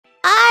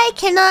I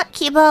cannot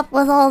keep up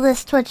with all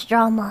this Twitch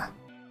drama.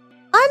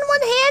 On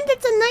one hand,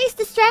 it's a nice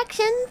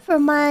distraction for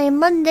my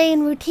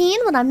mundane routine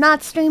when I'm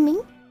not streaming.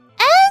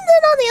 And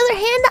then on the other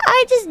hand,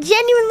 I just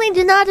genuinely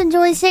do not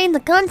enjoy seeing the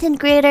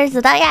content creators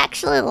that I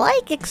actually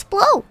like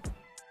explode.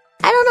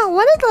 I don't know,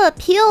 one of the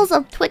appeals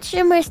of Twitch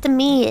streamers to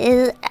me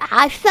is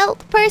I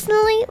felt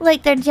personally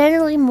like they're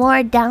generally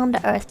more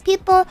down-to-earth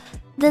people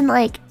than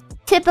like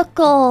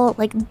typical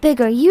like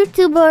bigger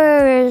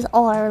YouTubers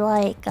or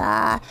like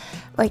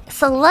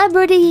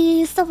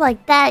celebrities, stuff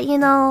like that, you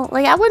know?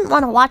 Like I wouldn't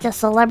want to watch a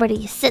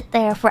celebrity sit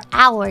there for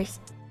hours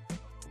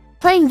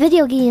playing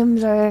video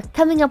games or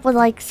coming up with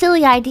like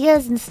silly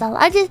ideas and stuff.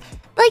 I just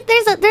like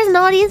there's an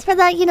audience for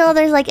that, you know,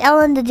 there's like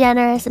Ellen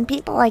DeGeneres and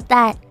people like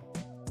that.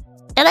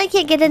 And I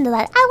can't get into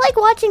that. I like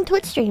watching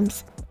Twitch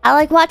streams. I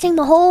like watching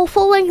the whole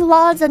full-length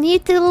VODs on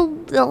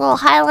YouTube, the little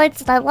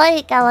highlights that I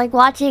like. I like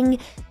watching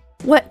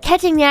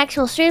catching the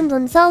actual streams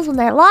themselves when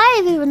they're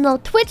live, even though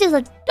Twitch is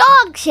a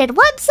dog shit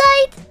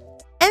website.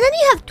 And then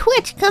you have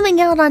Twitch coming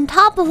out on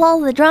top of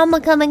all the drama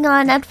coming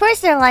on. At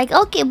first they're like,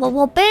 okay, well,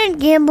 we'll ban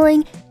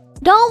gambling.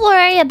 Don't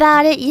worry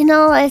about it, you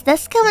know,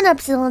 that's coming up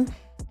soon.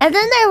 And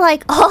then they're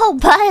like, oh,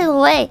 by the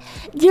way,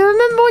 do you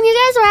remember when you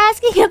guys were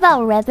asking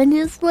about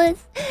revenue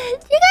splits? Do you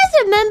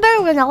guys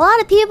remember when a lot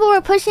of people were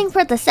pushing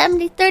for the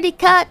 70-30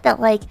 cut that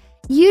like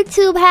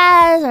YouTube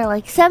has, or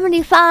like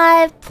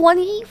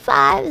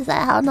 75-25? Is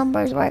that how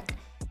numbers work?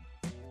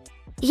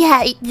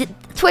 Yeah,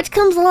 Twitch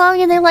comes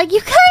along and they're like,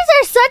 you guys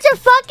are such a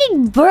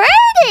fucking burden,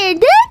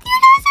 dude! You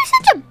guys are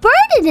such a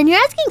burden and you're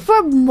asking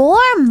for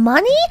more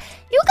money?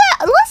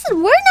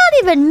 Listen, we're not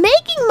even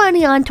making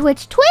money on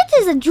Twitch. Twitch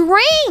is a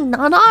drain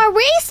on our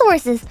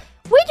resources.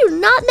 We do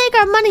not make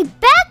our money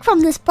back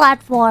from this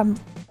platform.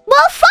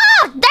 Well,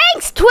 fuck!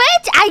 Thanks,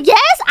 Twitch, I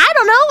guess. I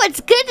don't know.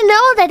 It's good to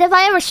know that if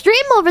I ever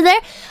stream over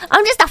there,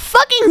 I'm just a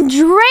fucking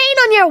drain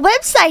on your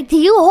website to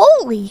you.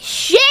 Holy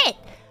shit.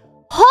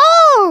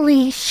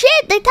 Holy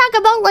shit. They talk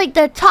about, like,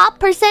 the top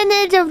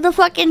percentage of the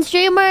fucking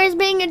streamers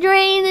being a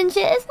drain and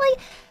shit. It's like,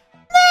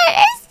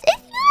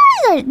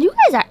 man, you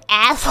guys are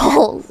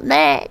assholes,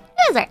 man.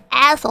 You guys are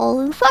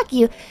assholes, and fuck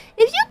you.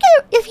 If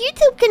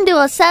YouTube can do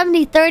a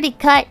 70-30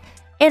 cut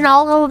in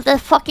all of the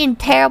fucking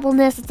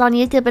terribleness that's on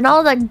YouTube and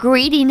all the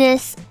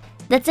greediness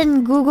that's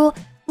in Google,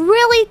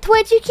 really,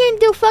 Twitch, you can't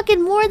do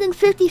fucking more than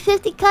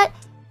 50-50 cut?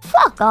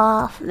 Fuck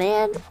off,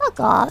 man. Fuck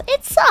off.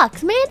 It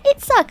sucks, man.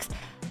 It sucks.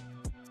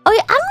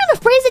 Okay, I'm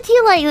gonna phrase it to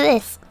you like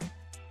this.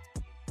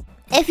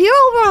 If you're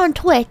over on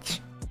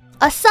Twitch,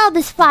 a sub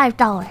is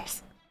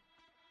 $5.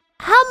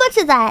 How much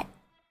of that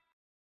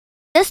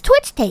does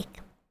Twitch take?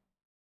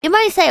 You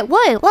might say,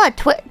 wait, what?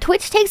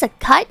 Twitch takes a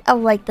cut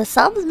of like the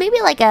subs?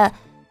 Maybe like a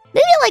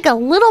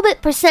little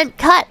bit %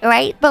 cut,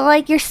 right? But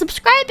like you're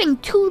subscribing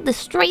to the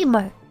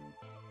streamer.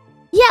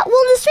 Yeah,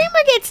 well the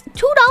streamer gets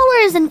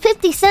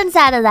 $2.50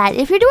 out of that.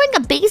 If you're doing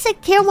a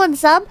basic tier 1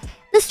 sub,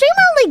 the streamer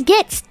only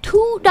gets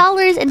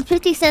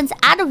 $2.50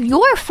 out of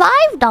your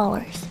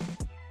 $5.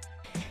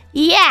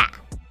 Yeah.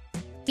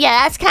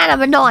 Yeah, that's kind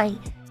of annoying.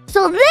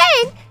 So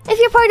then, if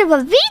you're part of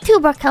a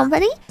VTuber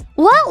company,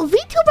 well,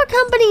 VTuber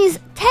companies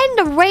tend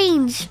to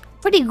range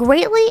pretty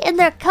greatly in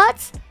their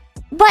cuts.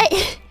 But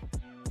let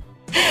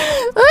me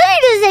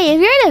just say,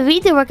 if you're in a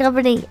VTuber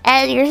company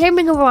and you're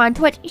streaming over on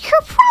Twitch,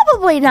 you're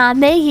probably not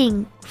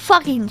making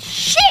fucking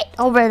shit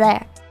over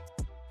there.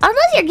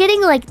 Unless you're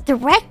getting like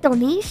direct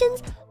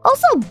donations.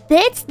 Also,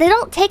 bits, they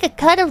don't take a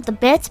cut of the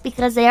bits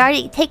because they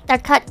already take their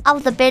cut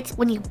of the bits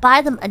when you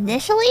buy them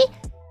initially.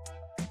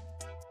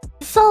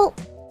 So,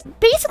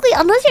 basically,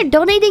 unless you're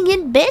donating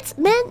in bits,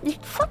 man, you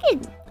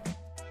fucking...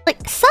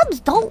 Like, subs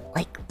don't,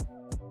 like...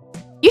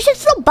 You should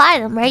still buy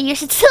them, right? You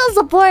should still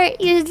support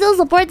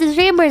the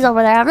streamers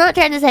over there. I'm not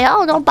trying to say,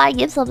 oh, don't buy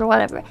gift subs or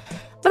whatever.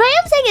 But I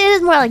am saying it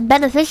is more, like,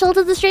 beneficial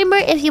to the streamer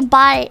if you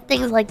buy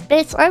things like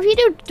bits or if you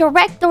do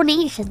direct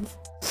donations.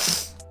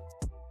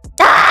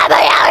 Ah,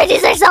 my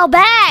allergies are so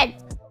bad!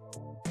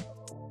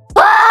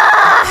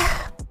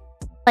 Ah!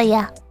 But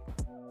yeah.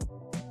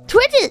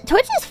 Twitch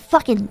is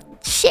fucking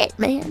shit,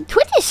 man.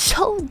 Twitch is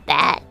so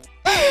bad.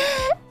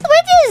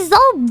 Twitch is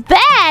so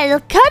bad.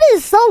 The cut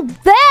is so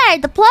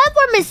bad. The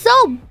platform is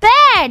so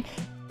bad.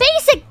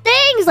 Basic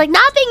things like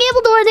not being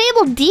able to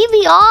enable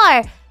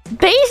DVR.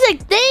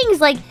 Basic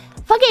things like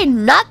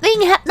fucking not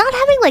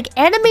having like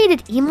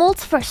animated emotes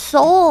for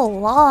so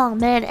long,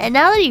 man. And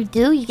now that you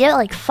do, you get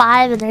like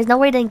 5 and there's no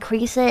way to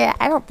increase it.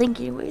 I don't think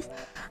anyways.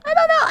 I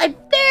don't know. I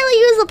barely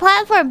use the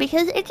platform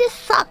because it just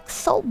sucks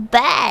so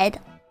bad.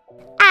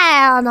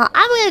 I don't know.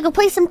 I'm gonna go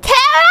play some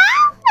Terra.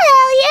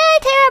 Hell yeah,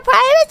 Terra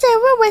private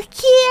server with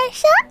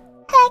Kirsha.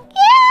 Heck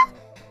yeah.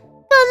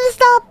 Gonna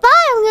stop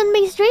by. I'm gonna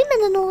be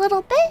streaming in a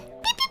little bit.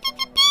 Beep, beep, beep,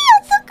 beep, beep.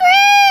 It's so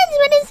cringe.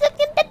 When it's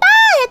fucking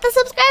bye. Hit the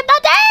subscribe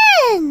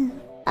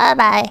button. Bye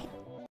bye.